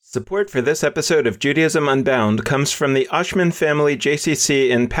Support for this episode of Judaism Unbound comes from the Oshman Family JCC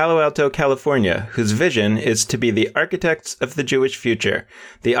in Palo Alto, California, whose vision is to be the architects of the Jewish future.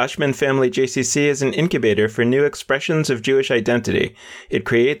 The Oshman Family JCC is an incubator for new expressions of Jewish identity. It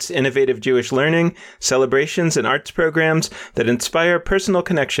creates innovative Jewish learning, celebrations, and arts programs that inspire personal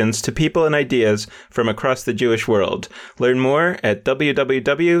connections to people and ideas from across the Jewish world. Learn more at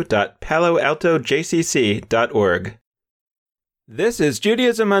www.paloaltojcc.org. This is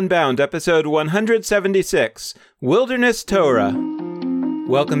Judaism Unbound, episode 176, Wilderness Torah.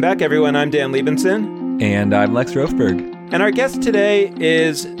 Welcome back, everyone. I'm Dan Liebenson. And I'm Lex Rofberg. And our guest today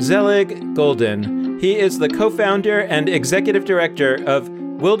is Zelig Golden. He is the co-founder and executive director of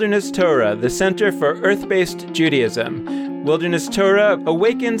Wilderness Torah, the Center for Earth-Based Judaism. Wilderness Torah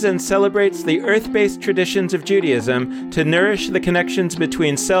awakens and celebrates the earth-based traditions of Judaism to nourish the connections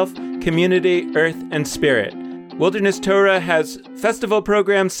between self, community, earth, and spirit. Wilderness Torah has festival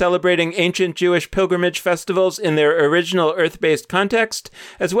programs celebrating ancient Jewish pilgrimage festivals in their original earth-based context,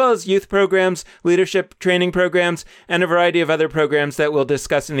 as well as youth programs, leadership training programs, and a variety of other programs that we'll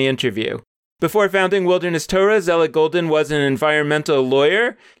discuss in the interview. Before founding Wilderness Torah, Zelig Golden was an environmental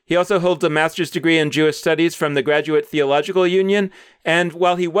lawyer. He also holds a master's degree in Jewish studies from the Graduate Theological Union. And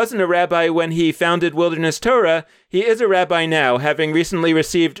while he wasn't a rabbi when he founded Wilderness Torah, he is a rabbi now, having recently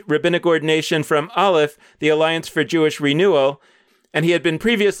received rabbinic ordination from Aleph, the Alliance for Jewish Renewal. And he had been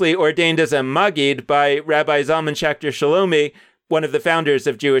previously ordained as a Maggid by Rabbi Zalman Schachter Shalomi, one of the founders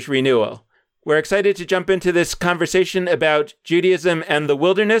of Jewish Renewal. We're excited to jump into this conversation about Judaism and the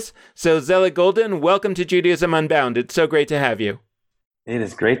wilderness. So Zelig Golden, welcome to Judaism Unbound. It's so great to have you. It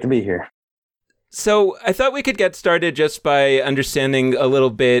is great to be here. So I thought we could get started just by understanding a little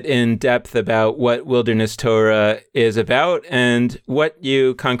bit in depth about what Wilderness Torah is about and what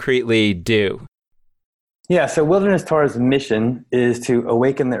you concretely do. Yeah, so Wilderness Torah's mission is to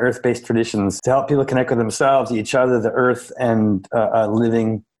awaken the earth-based traditions, to help people connect with themselves, each other, the earth, and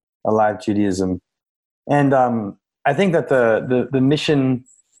living alive Judaism. And I think that the mission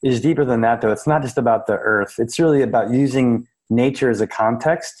is deeper than that, though. It's not just about the earth. It's really about using nature as a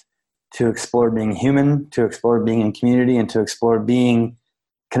context to explore being human, to explore being in community, and to explore being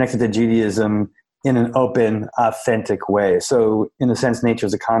connected to Judaism in an open, authentic way. So in a sense, nature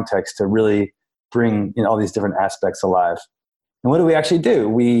is a context to really bring all these different aspects alive. And what do we actually do?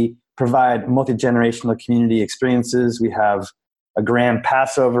 We provide multi-generational community experiences. We have a grand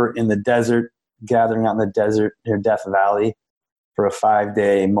Passover in the desert, gathering out in the desert near Death Valley for a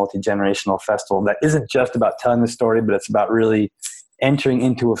 5-day multi-generational festival that isn't just about telling the story, but it's about really entering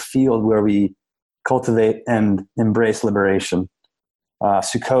into a field where we cultivate and embrace liberation.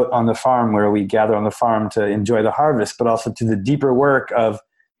 Sukkot on the farm, where we gather on the farm to enjoy the harvest, but also to the deeper work of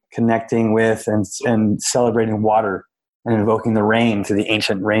connecting with and celebrating water and invoking the rain through the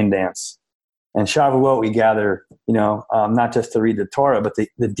ancient rain dance. And Shavuot, we gather, not just to read the Torah, but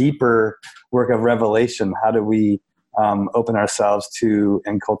the deeper work of revelation. How do we open ourselves to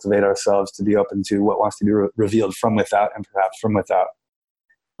and cultivate ourselves to be open to what wants to be revealed from without and perhaps from without?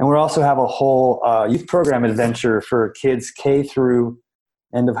 And we also have a whole youth program adventure for kids K through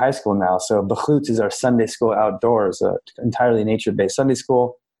end of high school now. So Bechutz is our Sunday school outdoors, entirely nature-based Sunday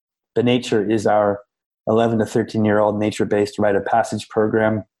school. The Nature is our 11 to 13-year-old nature-based rite of passage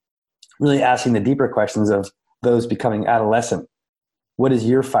program, really asking the deeper questions of those becoming adolescent. What is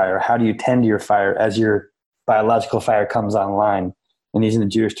your fire? How do you tend your fire as your biological fire comes online? And using the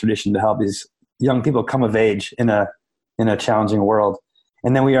Jewish tradition to help these young people come of age in a challenging world.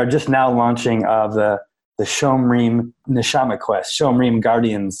 And then we are just now launching the Shomrim Neshama Quest, Shomrim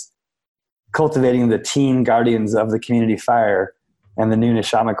Guardians, cultivating the teen guardians of the community fire. And the new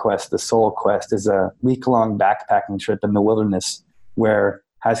Neshama Quest, the Soul Quest, is a week-long backpacking trip in the wilderness where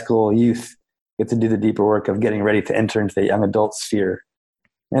high school youth get to do the deeper work of getting ready to enter into the young adult sphere.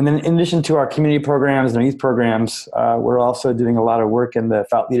 And then in addition to our community programs and our youth programs, we're also doing a lot of work in the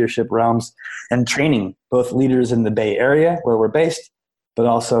thought leadership realms and training both leaders in the Bay Area where we're based, but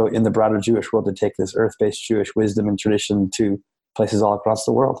also in the broader Jewish world to take this earth-based Jewish wisdom and tradition to places all across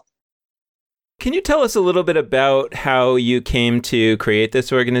the world. Can you tell us a little bit about how you came to create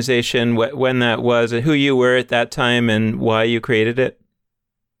this organization, when that was, and who you were at that time, and why you created it?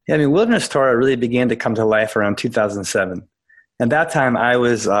 Yeah, Wilderness Torah really began to come to life around 2007. At that time, I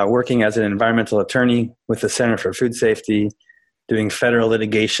was working as an environmental attorney with the Center for Food Safety, doing federal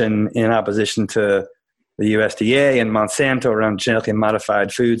litigation in opposition to the USDA and Monsanto around genetically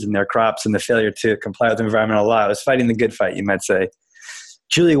modified foods and their crops and the failure to comply with environmental law. I was fighting the good fight, you might say.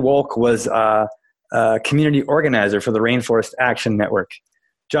 Julie Wolk was a community organizer for the Rainforest Action Network.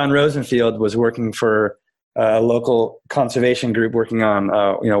 John Rosenfield was working for a local conservation group working on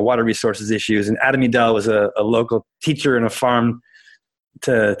water resources issues. And Adam Edel was a local teacher in a farm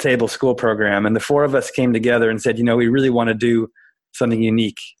to table school program. And the four of us came together and said, we really want to do something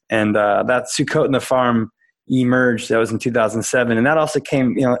unique. And that Sukkot in the Farm emerged. That was in 2007. And that also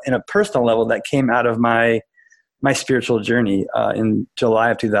came, in a personal level, that came out of my spiritual journey in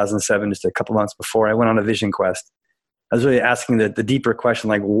July of 2007, just a couple months before I went on a vision quest. I was really asking the deeper question,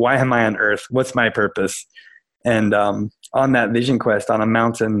 like, why am I on earth? What's my purpose? And on that vision quest on a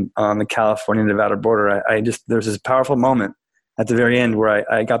mountain on the California-Nevada border, there's this powerful moment at the very end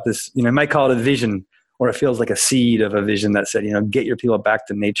where I got this, you might call it a vision, or it feels like a seed of a vision that said, get your people back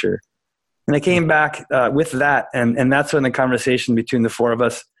to nature. And I came back with that, and that's when the conversation between the four of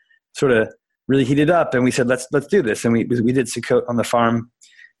us sort of really heated up, and we said, let's do this. And we did Sukkot on the farm,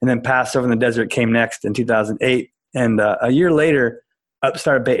 and then Passover in the desert came next in 2008. And a year later,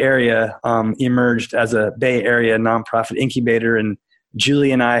 Upstart Bay Area emerged as a Bay Area nonprofit incubator. And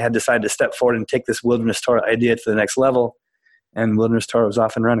Julie and I had decided to step forward and take this Wilderness Torah idea to the next level. And Wilderness Torah was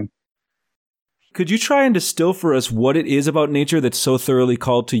off and running. Could you try and distill for us what it is about nature that's so thoroughly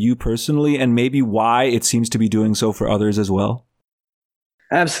called to you personally, and maybe why it seems to be doing so for others as well?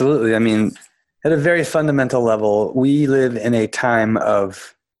 Absolutely. I mean, at a very fundamental level, we live in a time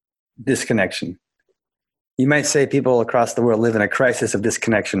of disconnection. You might say people across the world live in a crisis of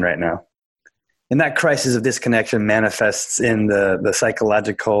disconnection right now. And that crisis of disconnection manifests in the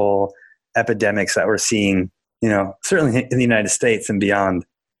psychological epidemics that we're seeing, certainly in the United States and beyond.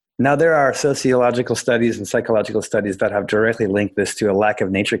 Now, there are sociological studies and psychological studies that have directly linked this to a lack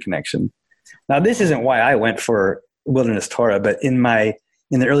of nature connection. Now, this isn't why I went for Wilderness Torah, but in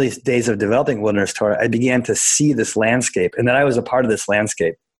the earliest days of developing Wilderness Torah, I began to see this landscape and that I was a part of this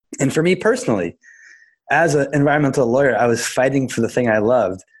landscape. And for me personally, as an environmental lawyer, I was fighting for the thing I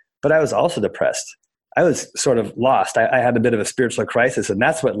loved, but I was also depressed. I was sort of lost. I had a bit of a spiritual crisis, and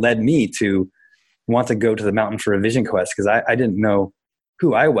that's what led me to want to go to the mountain for a vision quest, because I didn't know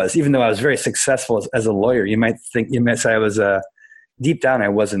who I was, even though I was very successful as a lawyer. You might say I was deep down, I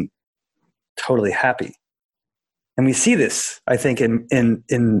wasn't totally happy. And we see this, I think,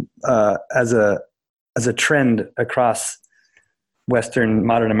 as a trend across Western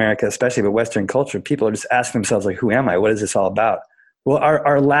modern America, especially, but Western culture. People are just asking themselves, like, who am I? What is this all about? Well,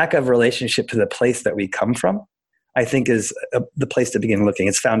 our lack of relationship to the place that we come from, I think, is the place to begin looking.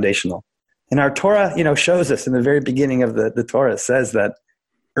 It's foundational. And our Torah, shows us in the very beginning of the Torah, says that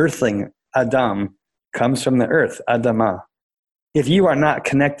earthling, Adam, comes from the earth, Adamah. If you are not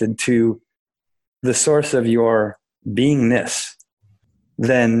connected to the source of your beingness,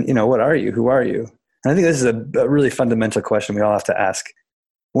 then, what are you? Who are you? And I think this is a really fundamental question we all have to ask.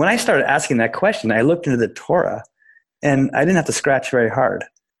 When I started asking that question, I looked into the Torah, and I didn't have to scratch very hard,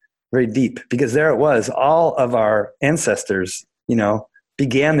 very deep, because there it was. All of our ancestors,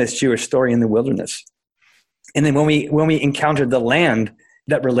 began this Jewish story in the wilderness. And then when we encountered the land,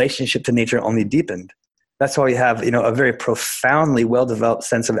 that relationship to nature only deepened. That's why we have, a very profoundly well-developed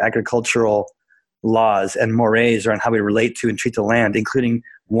sense of agricultural laws and mores around how we relate to and treat the land, including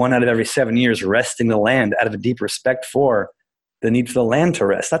 1 out of every 7 years resting the land out of a deep respect for the need for the land to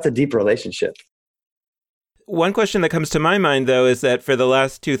rest. That's a deep relationship. One question that comes to my mind, though, is that for the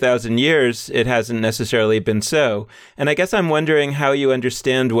last 2,000 years, it hasn't necessarily been so. And I guess I'm wondering how you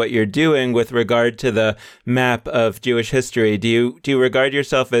understand what you're doing with regard to the map of Jewish history. Do you regard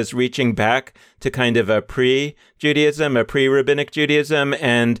yourself as reaching back to kind of a pre-Judaism, a pre-rabbinic Judaism,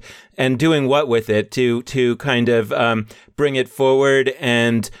 and doing what with it to kind of bring it forward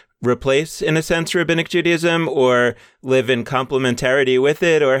and replace, in a sense, rabbinic Judaism, or live in complementarity with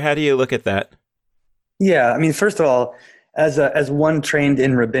it? Or how do you look at that? Yeah, I mean, first of all, as one trained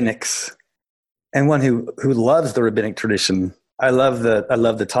in rabbinics and one who loves the rabbinic tradition, I love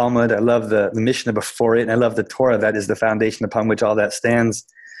the Talmud, I love the Mishnah before it, and I love the Torah. That is the foundation upon which all that stands.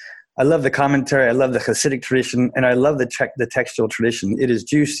 I love the commentary, I love the Hasidic tradition, and I love the textual tradition. It is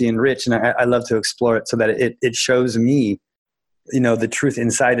juicy and rich, and I love to explore it so that it shows me, the truth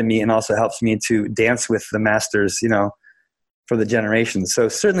inside of me, and also helps me to dance with the masters, for the generations. So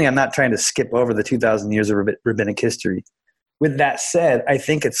certainly I'm not trying to skip over the 2,000 years of rabbinic history. With that said, I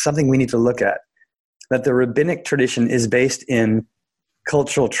think it's something we need to look at, that the rabbinic tradition is based in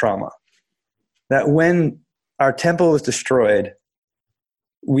cultural trauma. That when our temple was destroyed,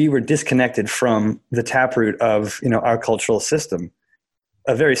 we were disconnected from the taproot of, our cultural system,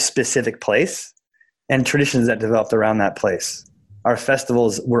 a very specific place and traditions that developed around that place. Our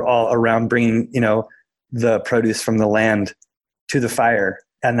festivals were all around bringing, the produce from the land to the fire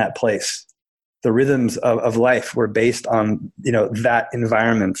and that place. The rhythms of life were based on, that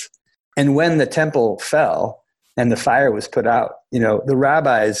environment. And when the temple fell and the fire was put out, the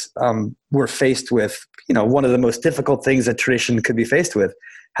rabbis were faced with, one of the most difficult things a tradition could be faced with.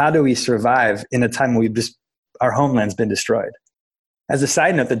 How do we survive in a time when our homeland's been destroyed? As a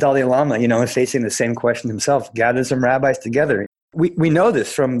side note, the Dalai Lama, facing the same question himself, gathered some rabbis together. We know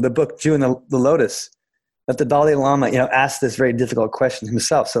this from the book Jew and the Lotus, that the Dalai Lama, asked this very difficult question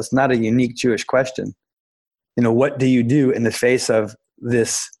himself. So it's not a unique Jewish question. What do you do in the face of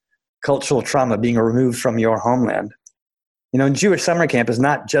this cultural trauma being removed from your homeland? Jewish summer camp is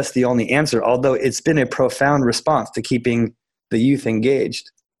not just the only answer, although it's been a profound response to keeping the youth engaged.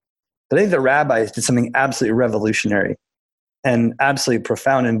 But I think the rabbis did something absolutely revolutionary and absolutely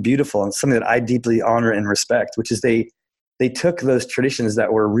profound and beautiful, and something that I deeply honor and respect, which is they took those traditions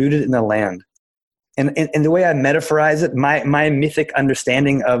that were rooted in the land. And the way I metaphorize it, my mythic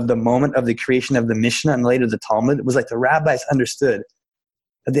understanding of the moment of the creation of the Mishnah and later the Talmud was like the rabbis understood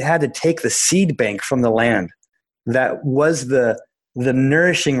that they had to take the seed bank from the land that was the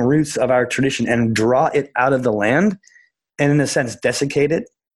nourishing roots of our tradition and draw it out of the land and, in a sense, desiccate it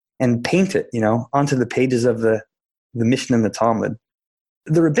and paint it, onto the pages of the Mishnah and the Talmud.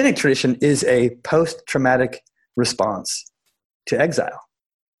 The rabbinic tradition is a post-traumatic response to exile.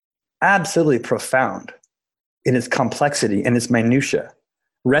 Absolutely profound in its complexity and its minutia,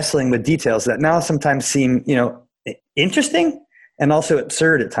 wrestling with details that now sometimes seem, interesting and also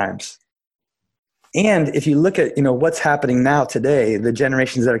absurd at times. And if you look at, what's happening now today, the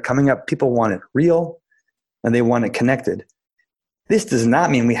generations that are coming up, people want it real and they want it connected. This does not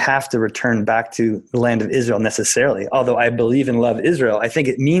mean we have to return back to the land of Israel necessarily. Although I believe and love Israel, I think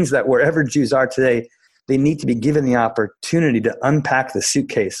it means that wherever Jews are today, they need to be given the opportunity to unpack the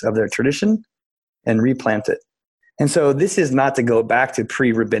suitcase of their tradition and replant it. And so this is not to go back to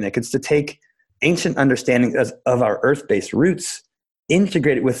pre-rabbinic. It's to take ancient understanding of our earth-based roots,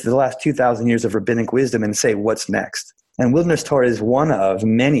 integrate it with the last 2,000 years of rabbinic wisdom, and say, what's next? And Wilderness Torah is one of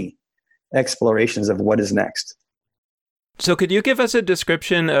many explorations of what is next. So could you give us a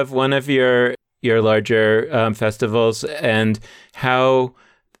description of one of your larger festivals and how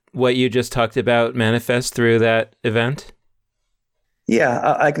what you just talked about manifests through that event?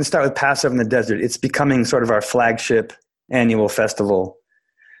 Yeah, I can start with Passover in the Desert. It's becoming sort of our flagship annual festival.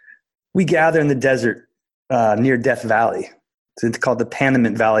 We gather in the desert near Death Valley. It's called the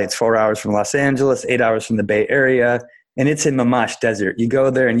Panamint Valley. It's 4 hours from Los Angeles, 8 hours from the Bay Area, and it's in Mamash Desert. You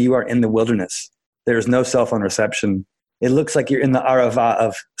go there and you are in the wilderness. There's no cell phone reception. It looks like you're in the Arava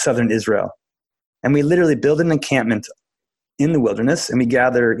of southern Israel. And we literally build an encampment in the wilderness, and we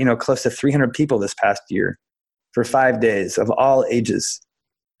gather, close to 300 people this past year for 5 days of all ages.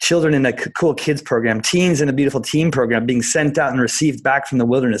 Children in a cool kids program, teens in a beautiful teen program being sent out and received back from the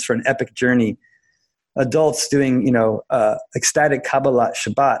wilderness for an epic journey. Adults doing, ecstatic Kabbalah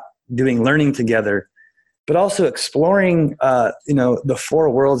Shabbat, doing learning together, but also exploring, the four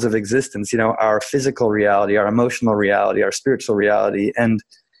worlds of existence, our physical reality, our emotional reality, our spiritual reality, and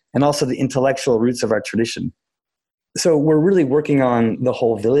also the intellectual roots of our tradition. So we're really working on the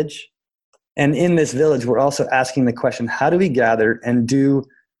whole village. And in this village, we're also asking the question, how do we gather and do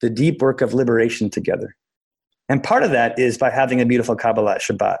the deep work of liberation together? And part of that is by having a beautiful Kabbalah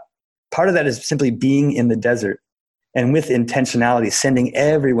Shabbat. Part of that is simply being in the desert and with intentionality, sending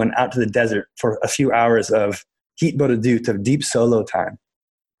everyone out to the desert for a few hours of heat bodedut, of deep solo time.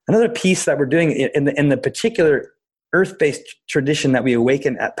 Another piece that we're doing in the particular earth-based tradition that we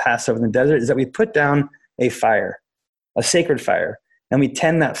awaken at Passover in the desert is that we put down a fire, a sacred fire, and we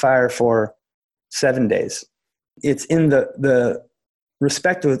tend that fire for 7 days. It's in the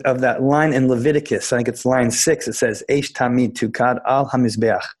respect of that line in Leviticus. I think it's line 6. It says, Eish tamid tukad al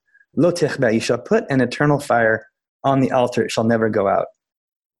hamizbeach, lo techba. You shall put an eternal fire on the altar. It shall never go out.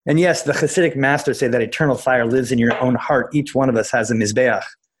 And yes, the Hasidic masters say that eternal fire lives in your own heart. Each one of us has a mizbeach,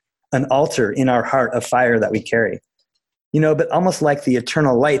 an altar in our heart of fire that we carry. But almost like the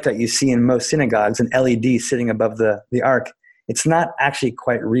eternal light that you see in most synagogues, an LED sitting above the ark, it's not actually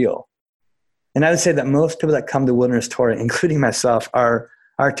quite real. And I would say that most people that come to Wilderness Torah, including myself, are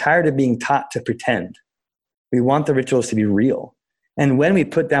tired of being taught to pretend. We want the rituals to be real. And when we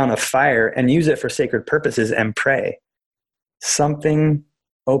put down a fire and use it for sacred purposes and pray, something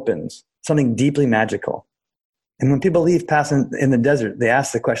opens, something deeply magical. And when people leave passing in the desert, they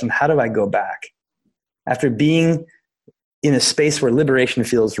ask the question, how do I go back? After being in a space where liberation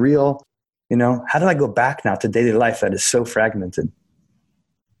feels real, how do I go back now to daily life that is so fragmented?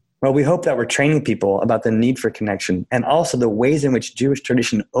 Well, we hope that we're training people about the need for connection and also the ways in which Jewish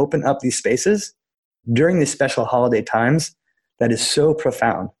tradition open up these spaces during these special holiday times that is so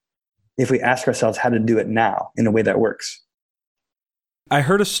profound if we ask ourselves how to do it now in a way that works. I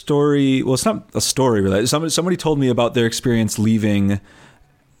heard a story. Well, it's not a story really. Somebody told me about their experience leaving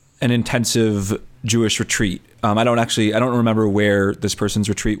an intensive Jewish retreat. I don't remember where this person's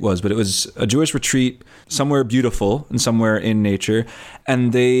retreat was, but it was a Jewish retreat somewhere beautiful and somewhere in nature.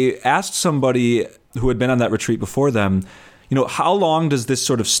 And they asked somebody who had been on that retreat before them, how long does this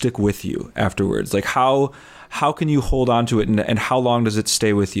sort of stick with you afterwards? Like how can you hold on to it and how long does it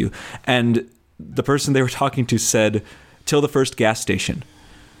stay with you? And the person they were talking to said, till the first gas station.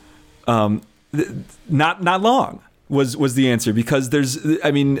 Not long was the answer, because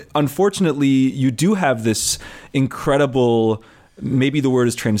unfortunately you do have this incredible, maybe the word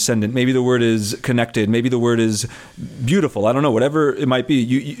is transcendent, maybe the word is connected, maybe the word is beautiful. I don't know, whatever it might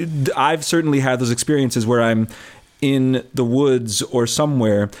be. I've certainly had those experiences where I'm in the woods or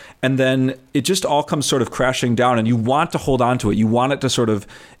somewhere, and then it just all comes sort of crashing down, and you want to hold on to it. You want it to sort of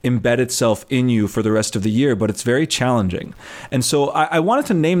embed itself in you for the rest of the year, but it's very challenging. And so I wanted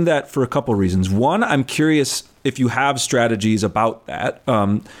to name that for a couple reasons. One, I'm curious if you have strategies about that,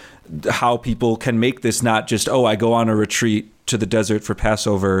 how people can make this not just, I go on a retreat to the desert for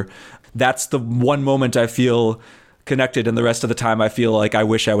Passover. That's the one moment I feel connected, and the rest of the time I feel like I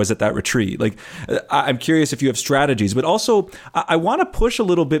wish I was at that retreat. Like, I'm curious if you have strategies, but also I want to push a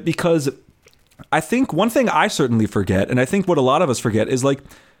little bit, because I think one thing I certainly forget, and I think what a lot of us forget, is like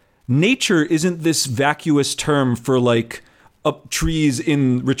nature isn't this vacuous term for like trees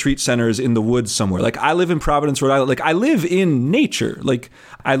in retreat centers in the woods somewhere. Like, I live in Providence, Rhode Island. Like, I live in nature. Like,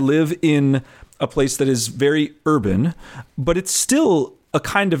 I live in a place that is very urban, but it's still a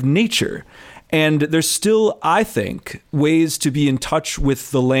kind of nature. And there's still, I think, ways to be in touch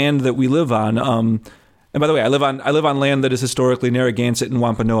with the land that we live on. And by the way, I live on land that is historically Narragansett and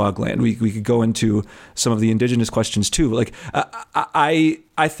Wampanoag land. We could go into some of the indigenous questions too. Like,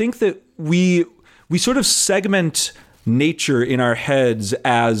 I think that we sort of segment nature in our heads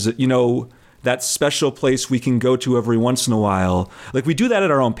as, that special place we can go to every once in a while. Like, we do that at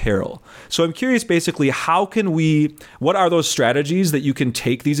our own peril. So I'm curious, basically, what are those strategies that you can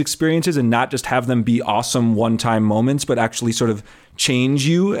take these experiences and not just have them be awesome one-time moments, but actually sort of change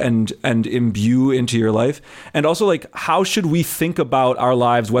you and imbue into your life? And also, like, how should we think about our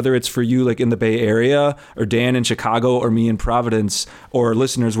lives, whether it's for you, like in the Bay Area, or Dan in Chicago, or me in Providence, or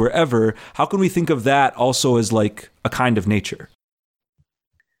listeners wherever? How can we think of that also as like a kind of nature?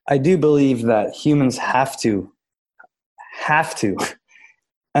 I do believe that humans have to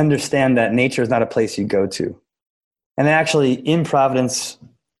understand that nature is not a place you go to. And actually, in Providence,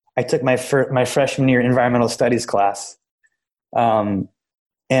 I took my freshman year environmental studies class. And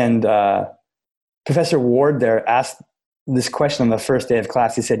Professor Ward there asked this question on the first day of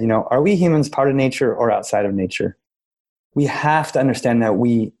class. He said, are we humans part of nature or outside of nature? We have to understand that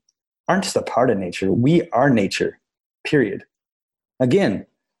we aren't just a part of nature. We are nature, period. Again,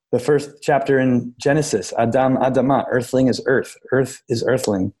 the first chapter in Genesis, Adam, Adama, earthling is earth, earth is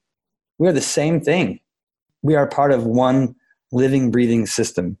earthling. We are the same thing. We are part of one living, breathing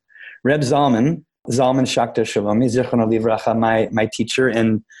system. Reb Zalman Schachter Shalomi, Zichrono Livracha, my teacher,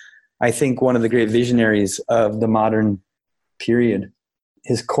 and I think one of the great visionaries of the modern period,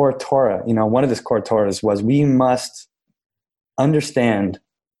 his core Torah, one of his core Torahs was, we must understand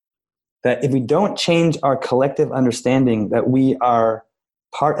that if we don't change our collective understanding that we are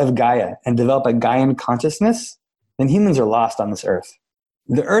part of Gaia and develop a Gaian consciousness, then humans are lost on this earth.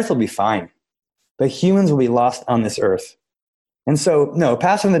 The earth will be fine, but humans will be lost on this earth. And so, no,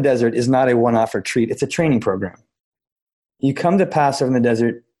 Passover in the Desert is not a one-off retreat. It's a training program. You come to Passover in the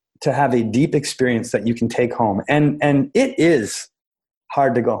Desert to have a deep experience that you can take home. And it is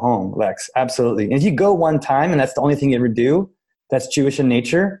hard to go home, Lex, absolutely. And if you go one time and that's the only thing you ever do, that's Jewish in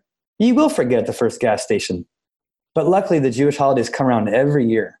nature, you will forget the first gas station. But luckily, the Jewish holidays come around every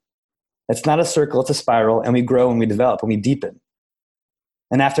year. It's not a circle, it's a spiral, and we grow and we develop and we deepen.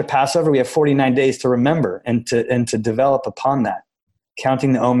 And after Passover, we have 49 days to remember and to develop upon that,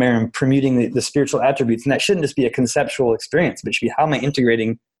 counting the Omer and permuting the spiritual attributes. And that shouldn't just be a conceptual experience, but it should be, how am I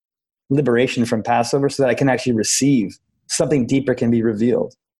integrating liberation from Passover so that I can actually receive something deeper can be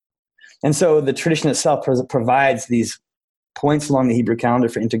revealed? And so the tradition itself provides these points along the Hebrew calendar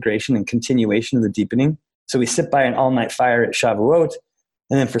for integration and continuation of the deepening. So we sit by an all-night fire at Shavuot,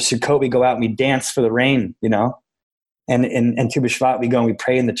 and then for Sukkot, we go out and we dance for the rain, And Tu B'Shvat, we go and we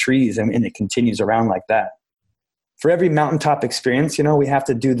pray in the trees, and it continues around like that. For every mountaintop experience, we have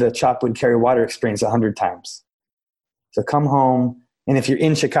to do the chop wood, carry water experience 100 times. So come home, and if you're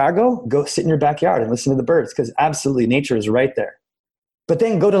in Chicago, go sit in your backyard and listen to the birds, because absolutely nature is right there. But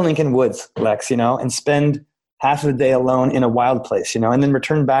then go to Lincoln Woods, Lex, and spend half of the day alone in a wild place, and then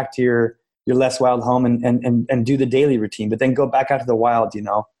return back to your your less wild home and do the daily routine, but then go back out to the wild,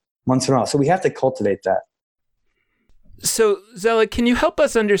 once in a while. So we have to cultivate that. So, Zelig, can you help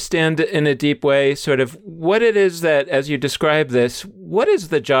us understand in a deep way sort of what it is that, as you describe this, what is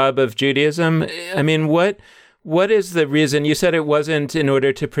the job of Judaism? I mean, what is the reason? You said it wasn't in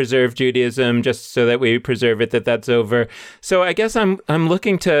order to preserve Judaism, just so that we preserve it, that's over. So I guess I'm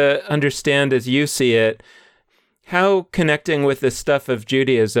looking to understand, as you see it, how connecting with the stuff of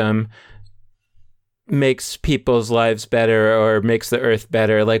Judaism makes people's lives better or makes the earth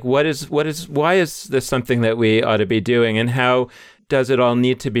better. Like, why is this something that we ought to be doing, and how does it all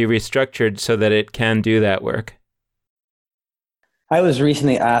need to be restructured so that it can do that work? I was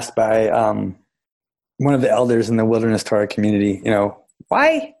recently asked by one of the elders in the Wilderness Torah community,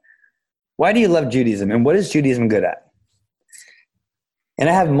 why do you love Judaism, and what is Judaism good at? And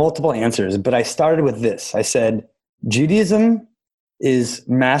I have multiple answers, but I started with this. I said, Judaism is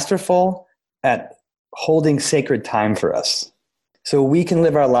masterful at holding sacred time for us. So we can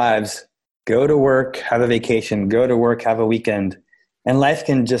live our lives, go to work, have a vacation, go to work, have a weekend, and life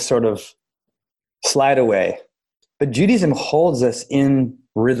can just sort of slide away. But Judaism holds us in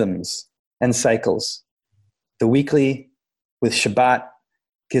rhythms and cycles. The weekly with Shabbat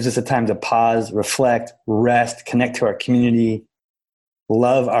gives us a time to pause, reflect, rest, connect to our community,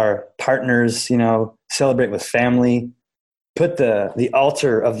 love our partners, celebrate with family. Put the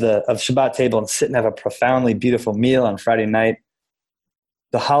altar of Shabbat table and sit and have a profoundly beautiful meal on Friday night.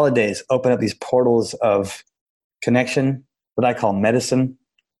 The holidays open up these portals of connection, what I call medicine.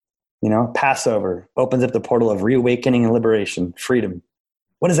 Passover opens up the portal of reawakening and liberation, freedom.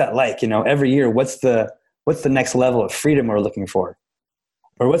 What is that like? Every year, what's the next level of freedom we're looking for?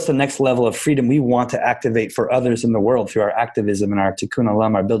 Or what's the next level of freedom we want to activate for others in the world through our activism and our tikkun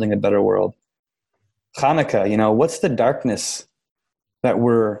olam, our building a better world? Hanukkah, what's the darkness that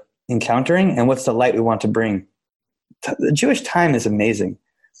we're encountering, and what's the light we want to bring? The Jewish time is amazing.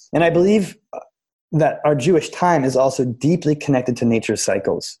 And I believe that our Jewish time is also deeply connected to nature's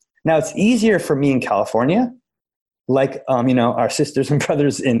cycles. Now, it's easier for me in California, like, our sisters and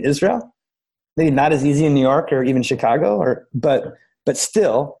brothers in Israel. Maybe not as easy in New York or even Chicago, but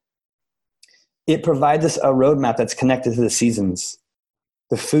still, it provides us a roadmap that's connected to the seasons,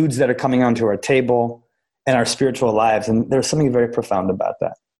 the foods that are coming onto our table, and our spiritual lives. And there's something very profound about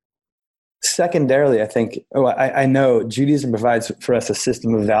that. Secondarily, I think, I know Judaism provides for us a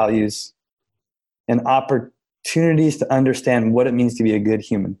system of values and opportunities to understand what it means to be a good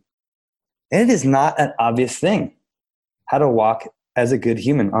human. And it is not an obvious thing how to walk as a good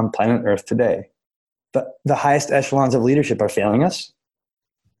human on planet Earth today. But the highest echelons of leadership are failing us.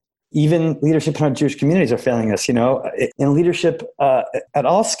 Even leadership in our Jewish communities are failing us, in leadership at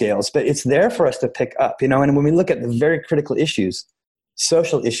all scales. But it's there for us to pick up, and when we look at the very critical issues,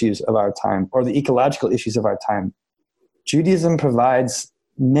 social issues of our time, or the ecological issues of our time, Judaism provides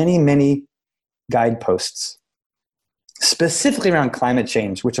many, many guideposts, specifically around climate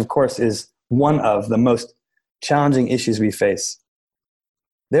change, which of course is one of the most challenging issues we face.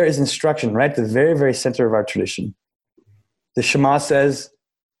 There is instruction right at the very, very center of our tradition. The Shema says,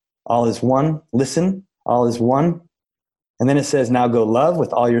 all is one. Listen, all is one. And then it says, now go love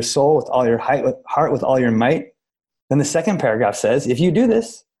with all your soul, with all your heart, with all your might. Then the second paragraph says, if you do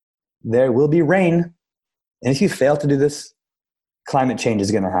this, there will be rain. And if you fail to do this, climate change is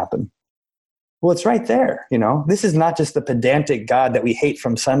going to happen. Well, it's right there. This is not just the pedantic God that we hate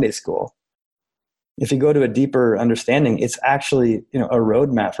from Sunday school. If you go to a deeper understanding, it's actually, a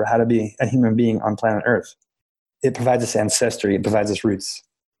roadmap for how to be a human being on planet Earth. It provides us ancestry. It provides us roots.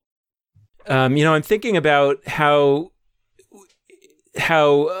 I'm thinking about how in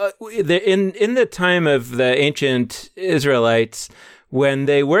the time of the ancient Israelites, when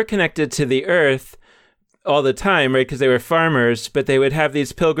they were connected to the earth all the time, right? Because they were farmers, but they would have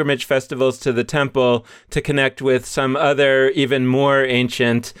these pilgrimage festivals to the temple to connect with some other, even more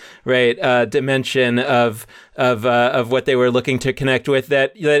ancient, right, dimension of what they were looking to connect with.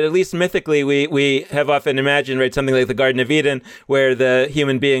 That at least mythically we have often imagined, right, something like the Garden of Eden, where the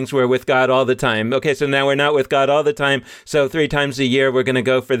human beings were with God all the time. Okay, so now we're not with God all the time. So 3 times a year we're going to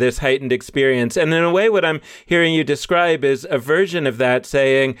go for this heightened experience. And in a way, what I'm hearing you describe is a version of that,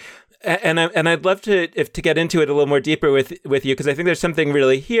 saying. And I'd love to get into it a little more deeper with you, because I think there's something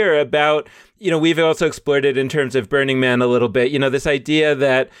really here about, we've also explored it in terms of Burning Man a little bit, this idea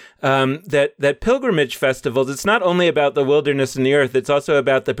that that pilgrimage festivals, it's not only about the wilderness and the earth, it's also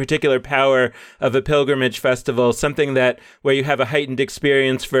about the particular power of a pilgrimage festival, something that where you have a heightened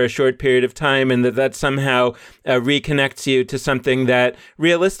experience for a short period of time, and that somehow reconnects you to something that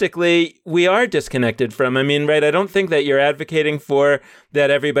realistically we are disconnected from. I mean, right, I don't think that you're advocating for that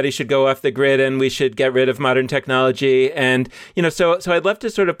everybody should go off the grid and we should get rid of modern technology. And, so I'd love to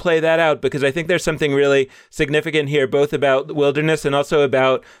sort of play that out, because I think there's something really significant here, both about the wilderness and also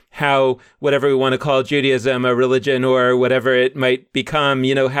about how, whatever we want to call Judaism, a religion, or whatever it might become,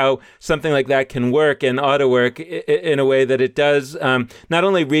 how something like that can work and ought to work in a way that it does not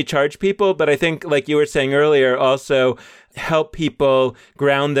only recharge people, but I think, like you were saying earlier, also help people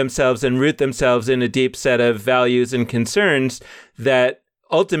ground themselves and root themselves in a deep set of values and concerns that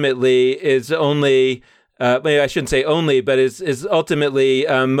ultimately is only, I shouldn't say only, but is ultimately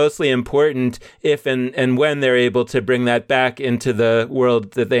mostly important if and when they're able to bring that back into the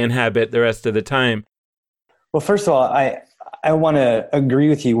world that they inhabit the rest of the time. Well, first of all, I want to agree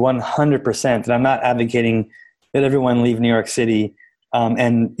with you 100% that I'm not advocating that everyone leave New York City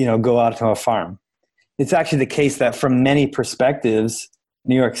and go out to a farm. It's actually the case that from many perspectives,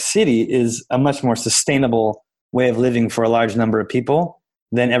 New York City is a much more sustainable way of living for a large number of people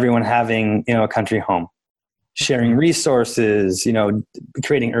than everyone having, a country home. Sharing resources,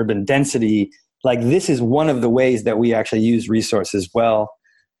 creating urban density. Like, this is one of the ways that we actually use resources well.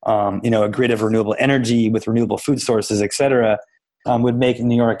 A grid of renewable energy with renewable food sources, et cetera, would make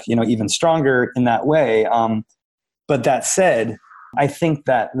New York, even stronger in that way. But that said, I think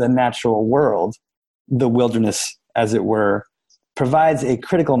that the natural world, the wilderness, as it were, provides a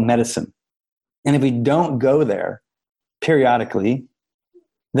critical medicine. And if we don't go there periodically,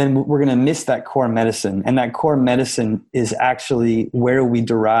 then we're going to miss that core medicine. And that core medicine is actually where we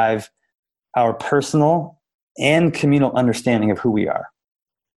derive our personal and communal understanding of who we are.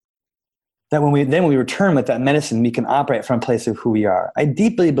 That when we return with that medicine, we can operate from a place of who we are. I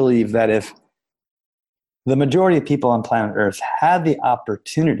deeply believe that if the majority of people on planet Earth had the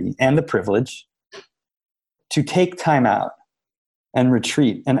opportunity and the privilege to take time out and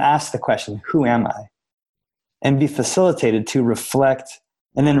retreat and ask the question, who am I? And be facilitated to reflect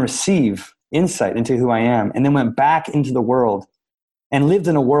and then receive insight into who I am, and then went back into the world and lived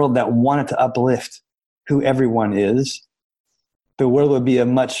in a world that wanted to uplift who everyone is, the world would be a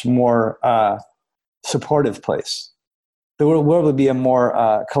much more supportive place. The world would be a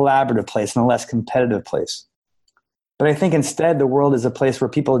more collaborative place and a less competitive place. But I think instead the world is a place where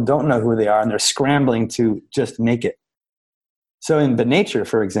people don't know who they are and they're scrambling to just make it. So in But Nature,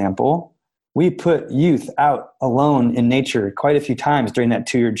 for example, we put youth out alone in nature quite a few times during that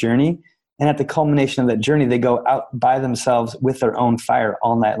 2-year journey. And at the culmination of that journey, they go out by themselves with their own fire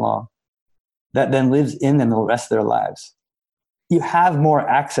all night long. That then lives in them the rest of their lives. You have more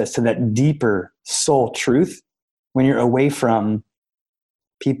access to that deeper soul truth when you're away from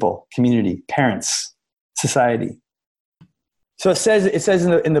people, community, parents, society. So it says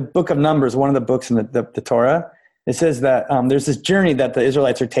in the book of Numbers, one of the books in the Torah, it says that there's this journey that the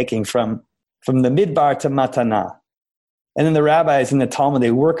Israelites are taking from the Midbar to Matana. And then the rabbis in the Talmud,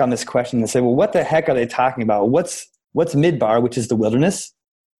 they work on this question and say, well, what the heck are they talking about? What's Midbar, which is the wilderness?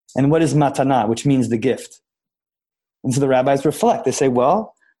 And what is Matana, which means the gift? And so the rabbis reflect. They say,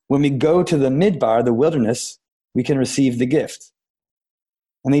 well, when we go to the Midbar, the wilderness, we can receive the gift.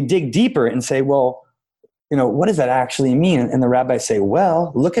 And they dig deeper and say, well, what does that actually mean? And the rabbis say,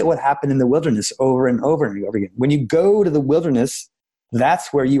 well, look at what happened in the wilderness over and over and over again. When you go to the wilderness,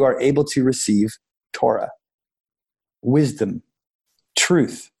 that's where you are able to receive Torah, wisdom,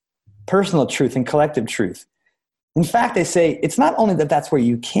 truth, personal truth, and collective truth. In fact, they say it's not only that that's where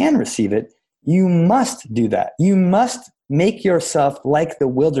you can receive it, you must do that. You must make yourself like the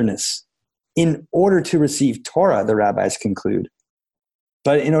wilderness in order to receive Torah, the rabbis conclude.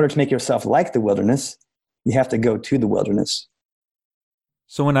 But in order to make yourself like the wilderness, you have to go to the wilderness.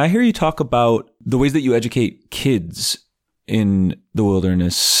 So when I hear you talk about the ways that you educate kids in the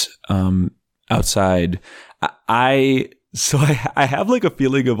wilderness outside, I have like a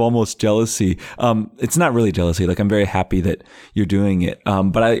feeling of almost jealousy. It's not really jealousy. Like, I'm very happy that you're doing it.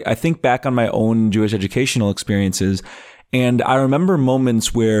 But I think back on my own Jewish educational experiences, and I remember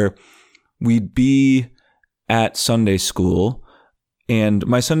moments where we'd be at Sunday school, and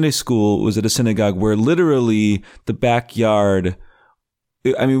my Sunday school was at a synagogue where literally the backyard,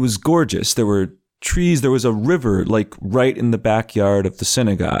 it was gorgeous. There were trees. There was a river like right in the backyard of the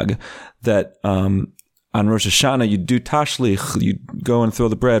synagogue that, on Rosh Hashanah, you'd do tashlich, you'd go and throw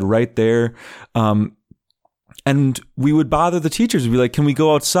the bread right there. And we would bother the teachers. We'd be like, can we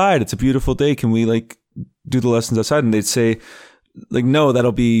go outside? It's a beautiful day. Can we do the lessons outside? And they'd say no,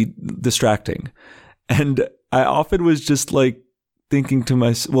 that'll be distracting. And I often was just thinking to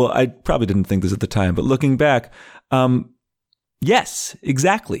myself, well, I probably didn't think this at the time, but looking back, yes,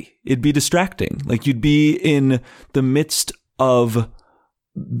 exactly. It'd be distracting. You'd be in the midst of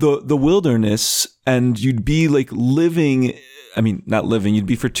the wilderness, and you'd be living not living, you'd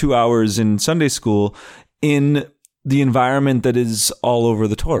be for 2 hours in Sunday school in the environment that is all over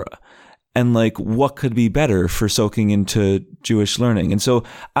the Torah. And like, what could be better for soaking into Jewish learning? And so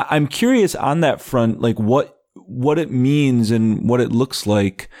I'm curious on that front, like what it means and what it looks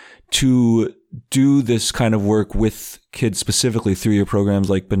like to do this kind of work with kids specifically through your programs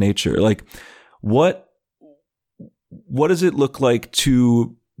like B'Nature. Like, what does it look like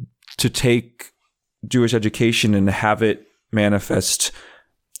to take Jewish education and have it manifest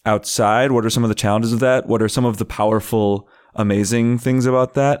outside? What are some of the challenges of that? What are some of the powerful, amazing things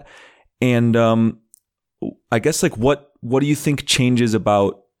about that? And I guess, like, what do you think changes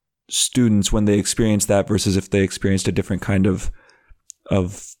about students when they experience that versus if they experienced a different kind of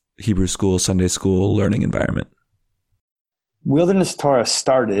Hebrew school, Sunday school learning environment? Wilderness Torah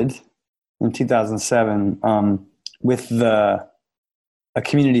started in 2007 with a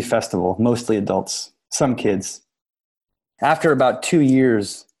community festival, mostly adults, some kids. After about 2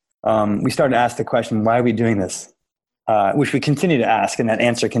 years, we started to ask the question, why are we doing this? Which we continue to ask, and that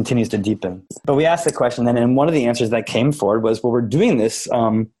answer continues to deepen. But we asked the question, and one of the answers that came forward was, well, we're doing this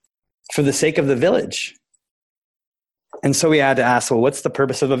for the sake of the village. And so we had to ask, well, what's the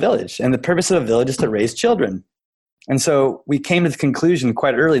purpose of a village? And the purpose of a village is to raise children. And so we came to the conclusion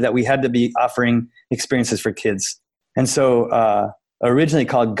quite early that we had to be offering experiences for kids. And so originally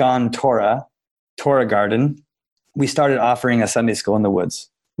called Gan Torah, Torah Garden, we started offering a Sunday school in the woods,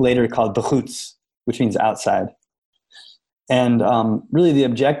 later called B'chutz, which means outside. And really the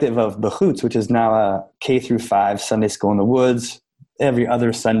objective of B'chutz, which is now a K-5 Sunday school in the woods, every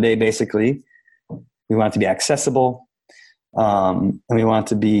other Sunday basically, we want it to be accessible, and we want it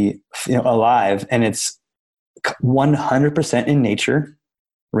to be alive, and it's 100% in nature,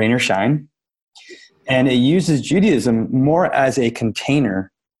 rain or shine. And it uses Judaism more as a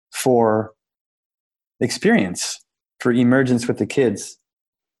container for experience, for emergence with the kids.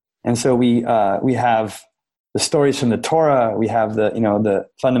 And so we have the stories from the Torah, we have the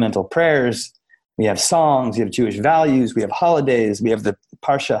fundamental prayers, we have songs, we have Jewish values, we have holidays, we have the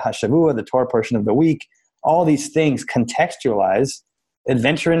Parsha HaShavua, the Torah portion of the week. All these things contextualize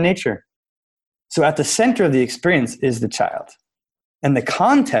adventure in nature. So at the center of the experience is the child. And the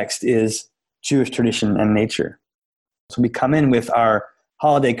context is Jewish tradition and nature. So we come in with our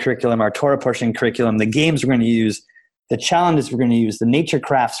holiday curriculum, our Torah portion curriculum, the games we're going to use, the challenges we're going to use, the nature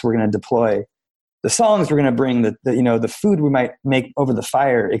crafts we're going to deploy, the songs we're going to bring, the food we might make over the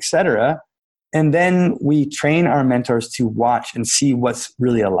fire, etc. And then we train our mentors to watch and see what's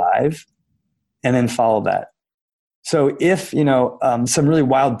really alive and then follow that. So if, some really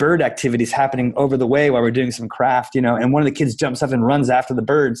wild bird activity is happening over the way while we're doing some craft, and one of the kids jumps up and runs after the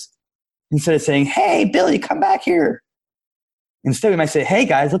birds, instead of saying, hey, Billy, come back here. Instead, we might say, hey,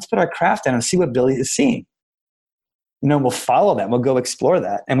 guys, let's put our craft down and see what Billy is seeing. We'll follow that. We'll go explore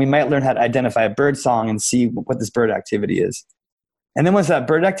that. And we might learn how to identify a bird song and see what this bird activity is. And then once that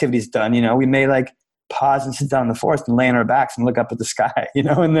bird activity is done, we may pause and sit down in the forest and lay on our backs and look up at the sky,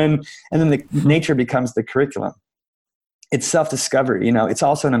 and then the nature becomes the curriculum. It's self-discovery. It's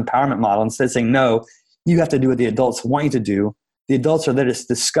also an empowerment model. Instead of saying, no, you have to do what the adults want you to do, the adults are there to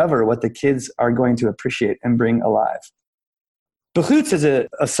discover what the kids are going to appreciate and bring alive. B'chutz is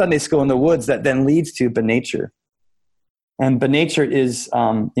a Sunday school in the woods that then leads to B'Nature. And B'Nature is,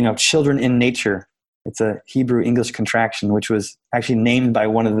 children in nature. It's a Hebrew-English contraction, which was actually named by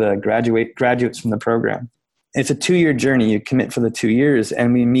one of the graduates from the program. It's a 2-year journey. You commit for the 2 years,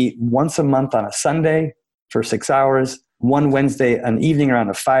 and we meet once a month on a Sunday for 6 hours, one Wednesday, an evening around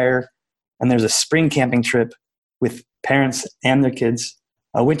a fire, and there's a spring camping trip with parents and their kids,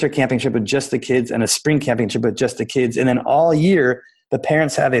 a winter camping trip with just the kids, and a spring camping trip with just the kids. And then all year, the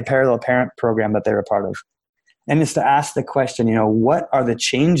parents have a parallel parent program that they're a part of. And it's to ask the question, what are the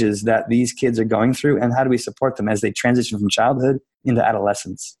changes that these kids are going through, and how do we support them as they transition from childhood into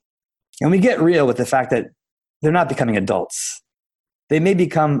adolescence? And we get real with the fact that they're not becoming adults. They may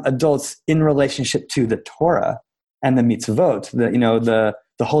become adults in relationship to the Torah and the mitzvot,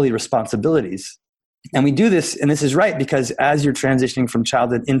 the holy responsibilities. And we do this, and this is right, because as you're transitioning from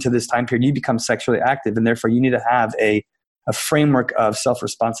childhood into this time period, you become sexually active, and therefore you need to have a framework of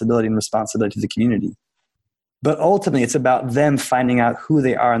self-responsibility and responsibility to the community. But ultimately, it's about them finding out who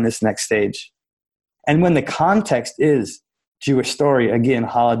they are in this next stage. And when the context is Jewish story, again,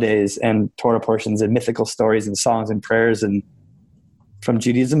 holidays and Torah portions and mythical stories and songs and prayers and from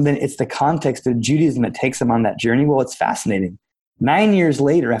Judaism, then it's the context of Judaism that takes them on that journey. Well, it's fascinating. 9 years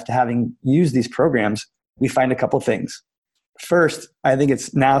later, after having used these programs, we find a couple things. First, I think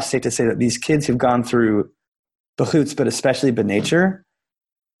it's now safe to say that these kids who've gone through B'chutz, but especially B'Nature,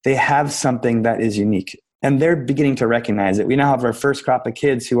 they have something that is unique. And they're beginning to recognize it. We now have our first crop of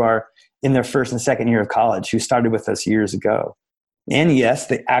kids who are in their first and second year of college who started with us years ago. And yes,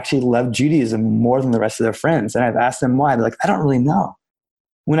 they actually love Judaism more than the rest of their friends. And I've asked them why. They're like, I don't really know.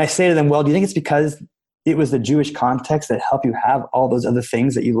 When I say to them, well, do you think it's because it was the Jewish context that helped you have all those other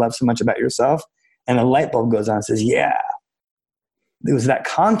things that you love so much about yourself? And a light bulb goes on and says, yeah. It was that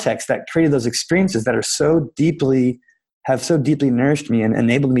context that created those experiences that are have so deeply nourished me and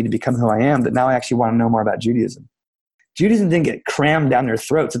enabled me to become who I am that now I actually want to know more about Judaism. Judaism didn't get crammed down their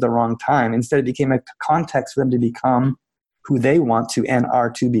throats at the wrong time. Instead, it became a context for them to become who they want to and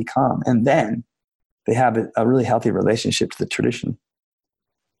are to become. And then they have a really healthy relationship to the tradition.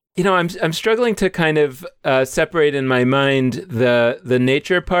 I'm struggling to kind of separate in my mind the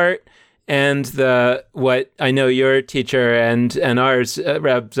nature part and what I know your teacher and ours,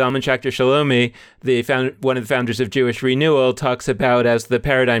 Rab Zalman Schachter Shalomi, one of the founders of Jewish Renewal, talks about as the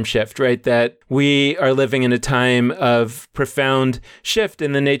paradigm shift, right? That we are living in a time of profound shift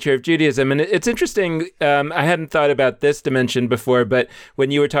in the nature of Judaism. And it's interesting, I hadn't thought about this dimension before, but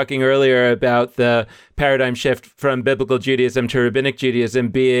when you were talking earlier about the paradigm shift from biblical Judaism to rabbinic Judaism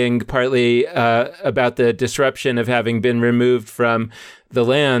being partly about the disruption of having been removed from the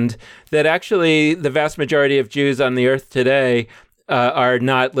land, that actually the vast majority of Jews on the earth today are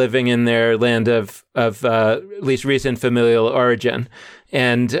not living in their land of at least recent familial origin.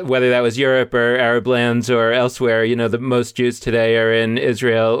 And whether that was Europe or Arab lands or elsewhere, the most Jews today are in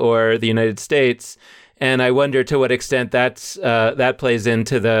Israel or the United States. And I wonder to what extent that plays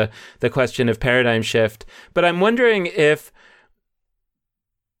into the question of paradigm shift. But I'm wondering if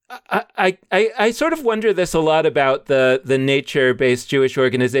I sort of wonder this a lot about the nature-based Jewish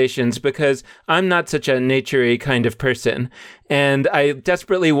organizations, because I'm not such a nature-y kind of person. And I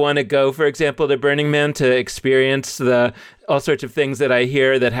desperately want to go, for example, to Burning Man to experience all sorts of things that I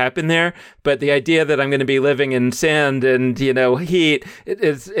hear that happen there. But the idea that I'm going to be living in sand and, heat,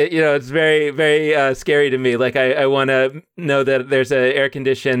 it's very, very scary to me. Like I want to know that there's an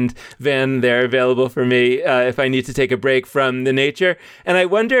air-conditioned van there available for me if I need to take a break from the nature. And I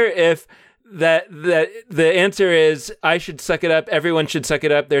wonder if that the answer is I should suck it up. Everyone should suck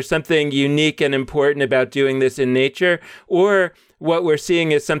it up. There's something unique and important about doing this in nature. Or what we're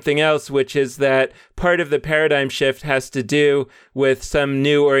seeing is something else, which is that part of the paradigm shift has to do with some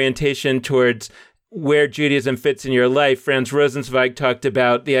new orientation towards where Judaism fits in your life. Franz Rosenzweig talked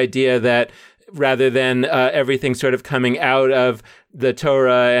about the idea that rather than everything sort of coming out of the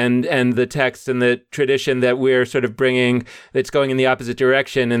Torah and the text and the tradition, that we're sort of bringing, it's going in the opposite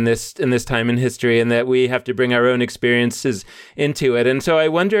direction in this time in history, and that we have to bring our own experiences into it. And so I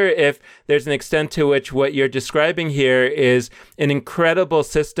wonder if there's an extent to which what you're describing here is an incredible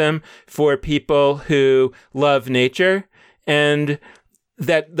system for people who love nature, and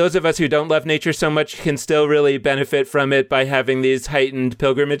that those of us who don't love nature so much can still really benefit from it by having these heightened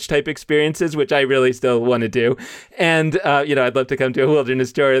pilgrimage type experiences, which I really still want to do. And, I'd love to come to a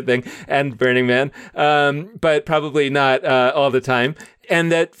Wilderness Torah thing and Burning Man, but probably not all the time.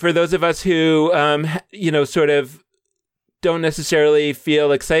 And that for those of us who, sort of don't necessarily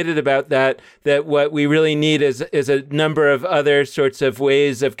feel excited about that what we really need is a number of other sorts of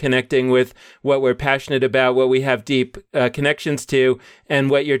ways of connecting with what we're passionate about, what we have deep connections to. And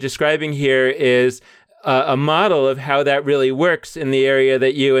what you're describing here is a model of how that really works in the area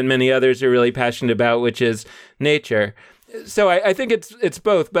that you and many others are really passionate about, which is nature. So I think it's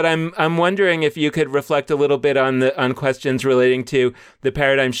both, but I'm wondering if you could reflect a little bit on questions relating to the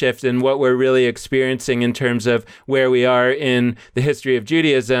paradigm shift and what we're really experiencing in terms of where we are in the history of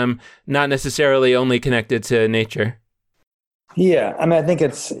Judaism, not necessarily only connected to nature. Yeah, I think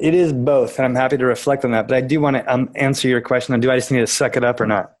it is both, and I'm happy to reflect on that. But I do want to answer your question: do I just need to suck it up or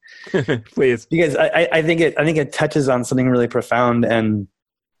not? Please, because I think it touches on something really profound, and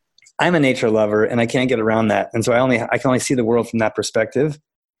I'm a nature lover and I can't get around that. And so I can only see the world from that perspective.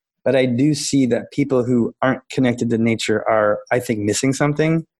 But I do see that people who aren't connected to nature are, I think, missing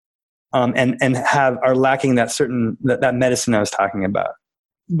something, and are lacking that medicine I was talking about.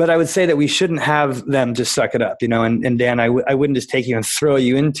 But I would say that we shouldn't have them just suck it up, and Dan, I wouldn't just take you and throw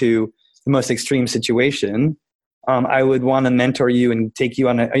you into the most extreme situation. I would want to mentor you and take you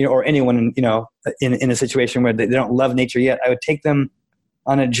on or anyone, in a situation where they don't love nature yet. I would take them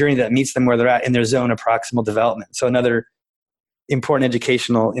on a journey that meets them where they're at in their zone of proximal development. So another important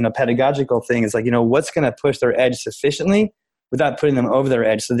educational, pedagogical thing is what's going to push their edge sufficiently without putting them over their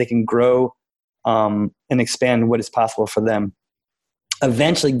edge so they can grow and expand what is possible for them.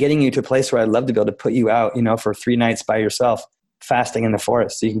 Eventually getting you to a place where I'd love to be able to put you out, for 3 nights by yourself, fasting in the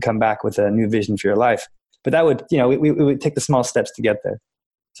forest, so you can come back with a new vision for your life. But that would, we would take the small steps to get there.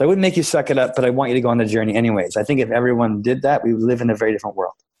 So I wouldn't make you suck it up, but I want you to go on the journey anyways. I think if everyone did that, we would live in a very different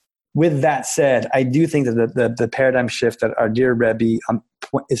world. With that said, I do think that the paradigm shift that our dear Rebbe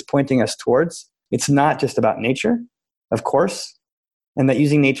is pointing us towards, it's not just about nature, of course, and that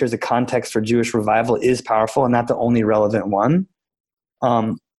using nature as a context for Jewish revival is powerful and not the only relevant one.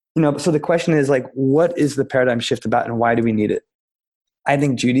 So the question is like, what is the paradigm shift about and why do we need it? I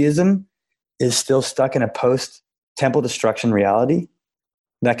think Judaism is still stuck in a post-temple destruction reality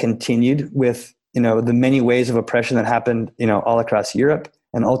that continued with, the many ways of oppression that happened, all across Europe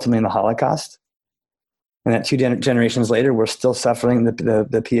and ultimately in the Holocaust. And that 2 generations later, we're still suffering the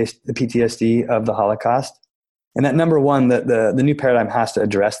PTSD of the Holocaust. And that number one, the new paradigm has to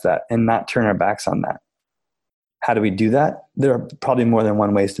address that and not turn our backs on that. How do we do that? There are probably more than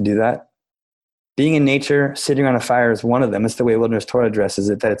one ways to do that. Being in nature, sitting around a fire is one of them. It's the way Wilderness Torah addresses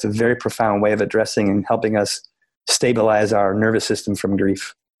it, that it's a very profound way of addressing and helping us stabilize our nervous system from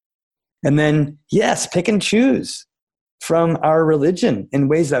grief. And then, yes, pick and choose from our religion in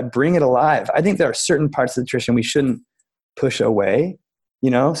ways that bring it alive. I think there are certain parts of the tradition we shouldn't push away,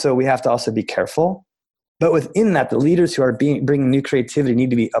 so we have to also be careful. But within that, the leaders who are bringing new creativity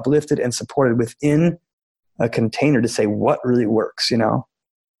need to be uplifted and supported within a container to say what really works,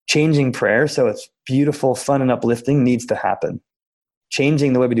 Changing prayer so it's beautiful, fun, and uplifting needs to happen.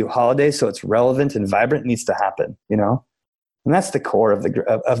 Changing the way we do holidays so it's relevant and vibrant needs to happen, And that's the core of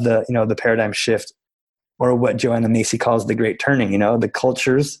the paradigm shift, or what Joanna Macy calls the great turning, the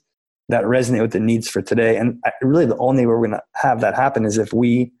cultures that resonate with the needs for today. And really the only way we're going to have that happen is if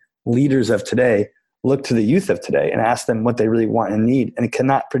we, leaders of today, look to the youth of today and ask them what they really want and need. And it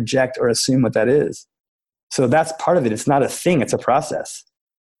cannot project or assume what that is. So that's part of it. It's not a thing, it's a process.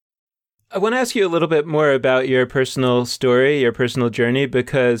 I want to ask you a little bit more about your personal story, your personal journey,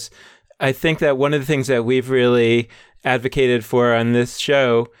 because I think that one of the things that we've really advocated for on this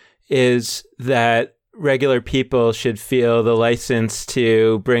show is that regular people should feel the license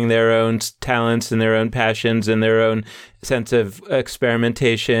to bring their own talents and their own passions and their own sense of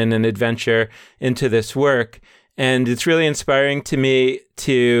experimentation and adventure into this work. And it's really inspiring to me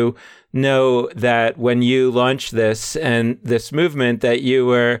to know that when you launched this and this movement, that you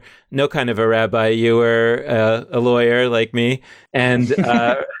were no kind of a rabbi, you were a lawyer like me. And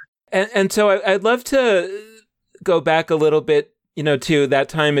and so I'd love to go back a little bit, to that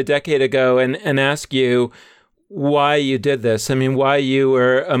time a decade ago and ask you why you did this. I mean, why you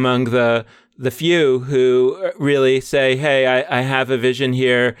were among the few who really say, hey, I have a vision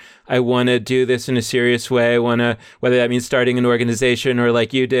here. I want to do this in a serious way. I want to, whether that means starting an organization or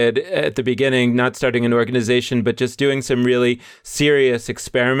like you did at the beginning, not starting an organization, but just doing some really serious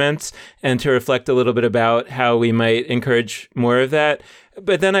experiments, and to reflect a little bit about how we might encourage more of that.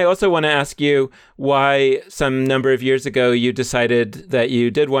 But then I also want to ask you why some number of years ago you decided that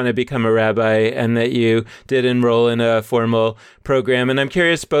you did want to become a rabbi and that you did enroll in a formal program. And I'm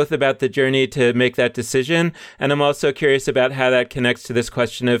curious both about the journey to make that decision, and I'm also curious about how that connects to this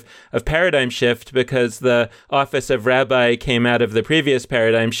question of paradigm shift, because the office of rabbi came out of the previous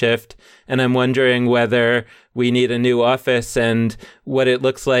paradigm shift. And I'm wondering whether we need a new office and what it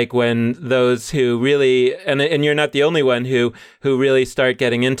looks like when those who really, and you're not the only one who really start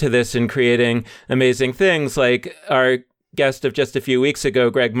getting into this and creating amazing things, like our guest of just a few weeks ago,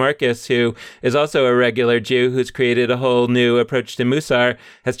 Greg Marcus, who is also a regular Jew who's created a whole new approach to Musar,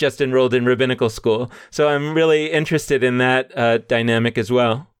 has just enrolled in rabbinical school. So I'm really interested in that dynamic as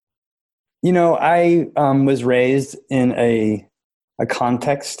well. I was raised in a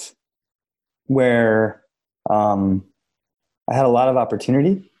context where I had a lot of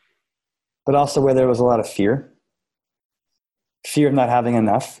opportunity, but also where there was a lot of fear of not having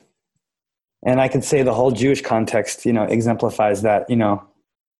enough. And I could say the whole Jewish context, exemplifies that,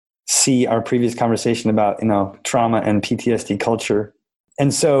 see our previous conversation about, trauma and PTSD culture.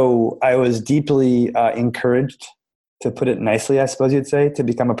 And so I was deeply encouraged, to put it nicely, I suppose you'd say, to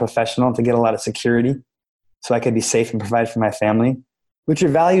become a professional, to get a lot of security so I could be safe and provide for my family, which are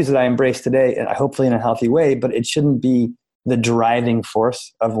values that I embrace today, and hopefully in a healthy way, but it shouldn't be the driving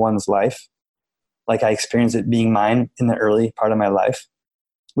force of one's life, like I experienced it being mine in the early part of my life,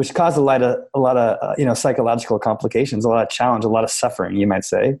 which caused a lot of psychological complications, a lot of challenge, a lot of suffering, you might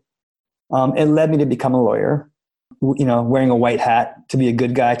say. It led me to become a lawyer, wearing a white hat, to be a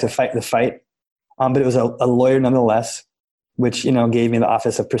good guy, to fight the fight. But it was a lawyer nonetheless, which, gave me the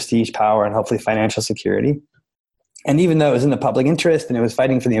office of prestige, power, and hopefully financial security. And even though it was in the public interest and it was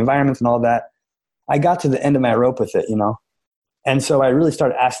fighting for the environment and all that, I got to the end of my rope with it, And so I really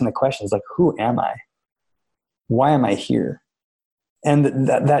started asking the questions like, who am I? Why am I here? And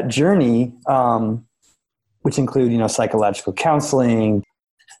that journey, which include, psychological counseling,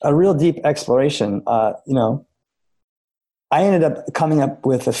 a real deep exploration. I ended up coming up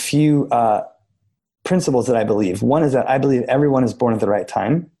with a few principles that I believe. One is that I believe everyone is born at the right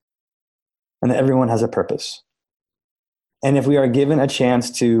time and that everyone has a purpose. And if we are given a chance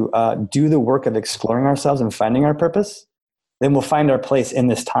to do the work of exploring ourselves and finding our purpose, then we'll find our place in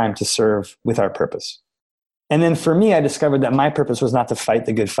this time to serve with our purpose. And then for me, I discovered that my purpose was not to fight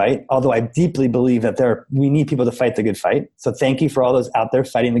the good fight, although I deeply believe that we need people to fight the good fight. So thank you for all those out there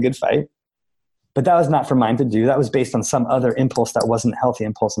fighting the good fight. But that was not for mine to do. That was based on some other impulse that wasn't a healthy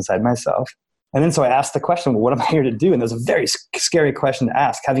impulse inside myself. And then so I asked the question, well, what am I here to do? And it was a very scary question to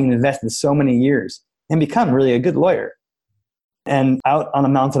ask, having invested so many years and become really a good lawyer. And out on a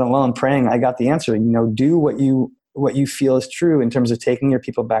mountain alone praying, I got the answer, do what you feel is true in terms of taking your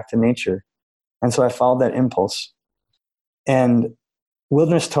people back to nature. And so I followed that impulse. And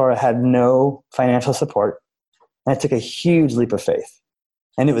Wilderness Torah had no financial support. And I took a huge leap of faith.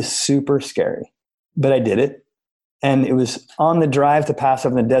 And it was super scary. But I did it. And it was on the drive to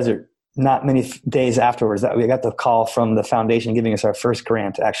Passover in the desert, not many days afterwards, that we got the call from the foundation giving us our first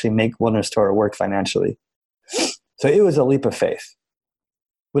grant to actually make Wilderness Torah work financially. So it was a leap of faith.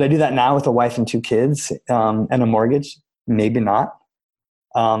 Would I do that now with a wife and 2 kids and a mortgage? Maybe not.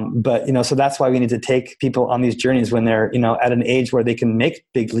 But so that's why we need to take people on these journeys when they're, at an age where they can make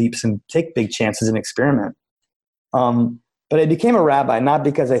big leaps and take big chances and experiment. But I became a rabbi, not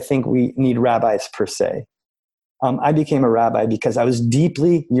because I think we need rabbis per se. I became a rabbi because I was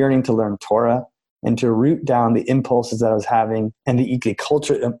deeply yearning to learn Torah and to root down the impulses that I was having and the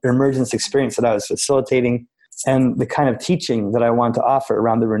culture emergence experience that I was facilitating and the kind of teaching that I wanted to offer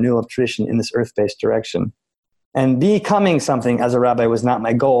around the renewal of tradition in this earth-based direction. And becoming something as a rabbi was not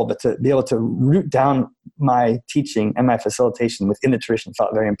my goal, but to be able to root down my teaching and my facilitation within the tradition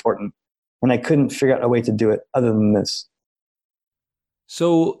felt very important. And I couldn't figure out a way to do it other than this.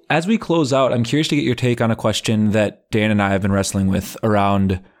 So as we close out, I'm curious to get your take on a question that Dan and I have been wrestling with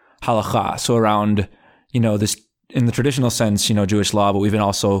around halakha. So around, this in the traditional sense, Jewish law, but we've been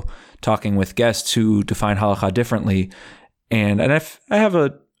also talking with guests who define halakha differently. And I have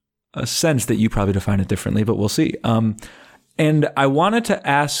a sense that you probably define it differently, but we'll see. And I wanted to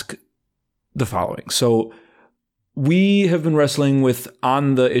ask the following. So we have been wrestling with,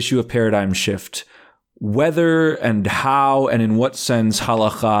 on the issue of paradigm shift, whether and how and in what sense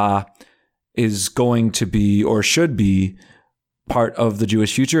halakha is going to be or should be part of the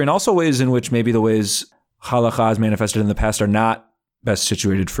Jewish future, and also ways in which maybe the ways halakha has manifested in the past are not best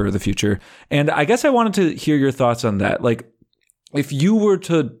situated for the future. And I guess I wanted to hear your thoughts on that. Like, if you were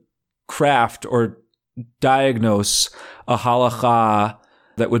to craft or diagnose a halakha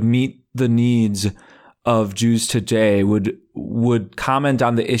that would meet the needs of Jews today, would comment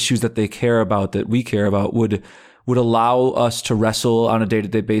on the issues that they care about, that we care about, would allow us to wrestle on a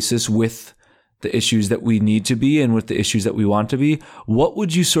day-to-day basis with the issues that we need to be and with the issues that we want to be, what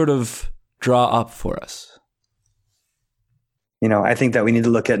would you sort of draw up for us? I think that we need to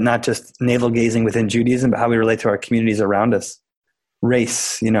look at not just navel gazing within Judaism, but how we relate to our communities around us.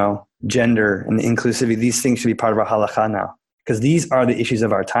 Race, gender, and inclusivity, these things should be part of our halakha now, because these are the issues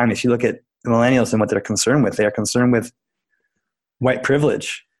of our time. If you look at millennials and what they're concerned with, they are concerned with white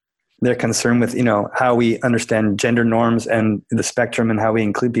privilege. They're concerned with, how we understand gender norms and the spectrum and how we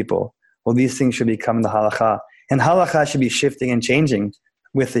include people. Well, these things should become the halakha. And halakha should be shifting and changing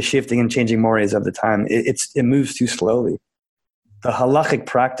with the shifting and changing mores of the time. It moves too slowly. The halakhic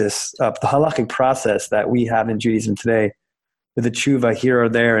practice, the halakhic process that we have in Judaism today, with the tshuva here or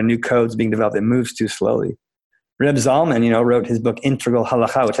there and new codes being developed, it moves too slowly. Reb Zalman, wrote his book Integral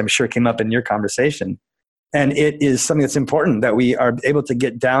Halakha, which I'm sure came up in your conversation. And it is something that's important, that we are able to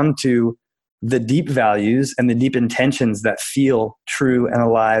get down to the deep values and the deep intentions that feel true and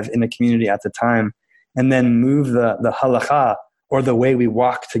alive in the community at the time, and then move the halakha, or the way we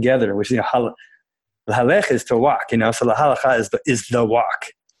walk together, which, the halech is to walk, so the halakha is the walk.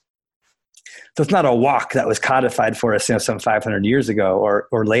 So it's not a walk that was codified for us, some 500 years ago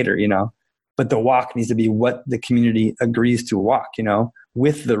or later, but the walk needs to be what the community agrees to walk,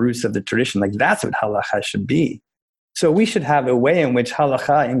 with the roots of the tradition. Like, that's what halakha should be. So we should have a way in which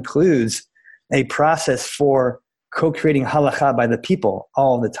halakha includes a process for co-creating halakha by the people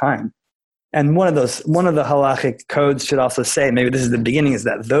all the time. And one of the halachic codes should also say, maybe this is the beginning, is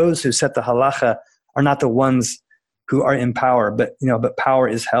that those who set the halakha are not the ones who are in power, but power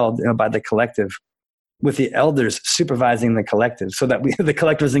is held by the collective, with the elders supervising the collective, so that the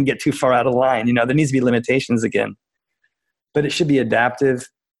collective doesn't get too far out of line. There needs to be limitations again, but it should be adaptive,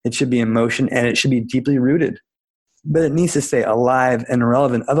 it should be in motion, and it should be deeply rooted. But it needs to stay alive and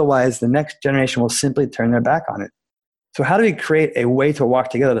relevant. Otherwise, the next generation will simply turn their back on it. So how do we create a way to walk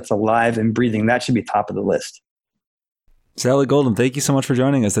together that's alive and breathing? That should be top of the list. Zelig Golden, thank you so much for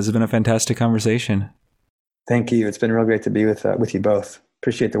joining us. This has been a fantastic conversation. Thank you. It's been real great to be with you both.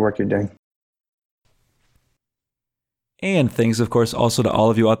 Appreciate the work you're doing. And thanks, of course, also to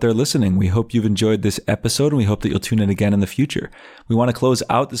all of you out there listening. We hope you've enjoyed this episode, and we hope that you'll tune in again in the future. We want to close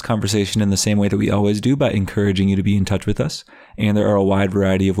out this conversation in the same way that we always do, by encouraging you to be in touch with us. And there are a wide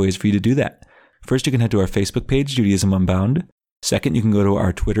variety of ways for you to do that. First, you can head to our Facebook page, Judaism Unbound. Second, you can go to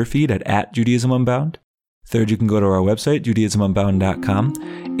our Twitter feed at Judaism Unbound. Third, you can go to our website,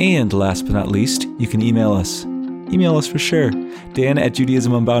 JudaismUnbound.com. And last but not least, you can email us. Email us for sure. Dan at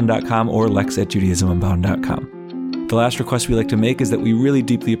JudaismUnbound.com or Lex at JudaismUnbound.com. The last request we like to make is that we really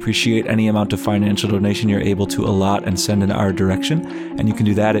deeply appreciate any amount of financial donation you're able to allot and send in our direction. And you can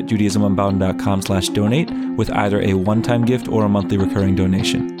do that at JudaismUnbound.com/donate with either a one-time gift or a monthly recurring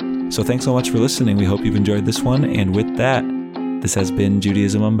donation. So thanks so much for listening. We hope you've enjoyed this one. And with that, this has been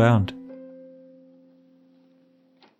Judaism Unbound.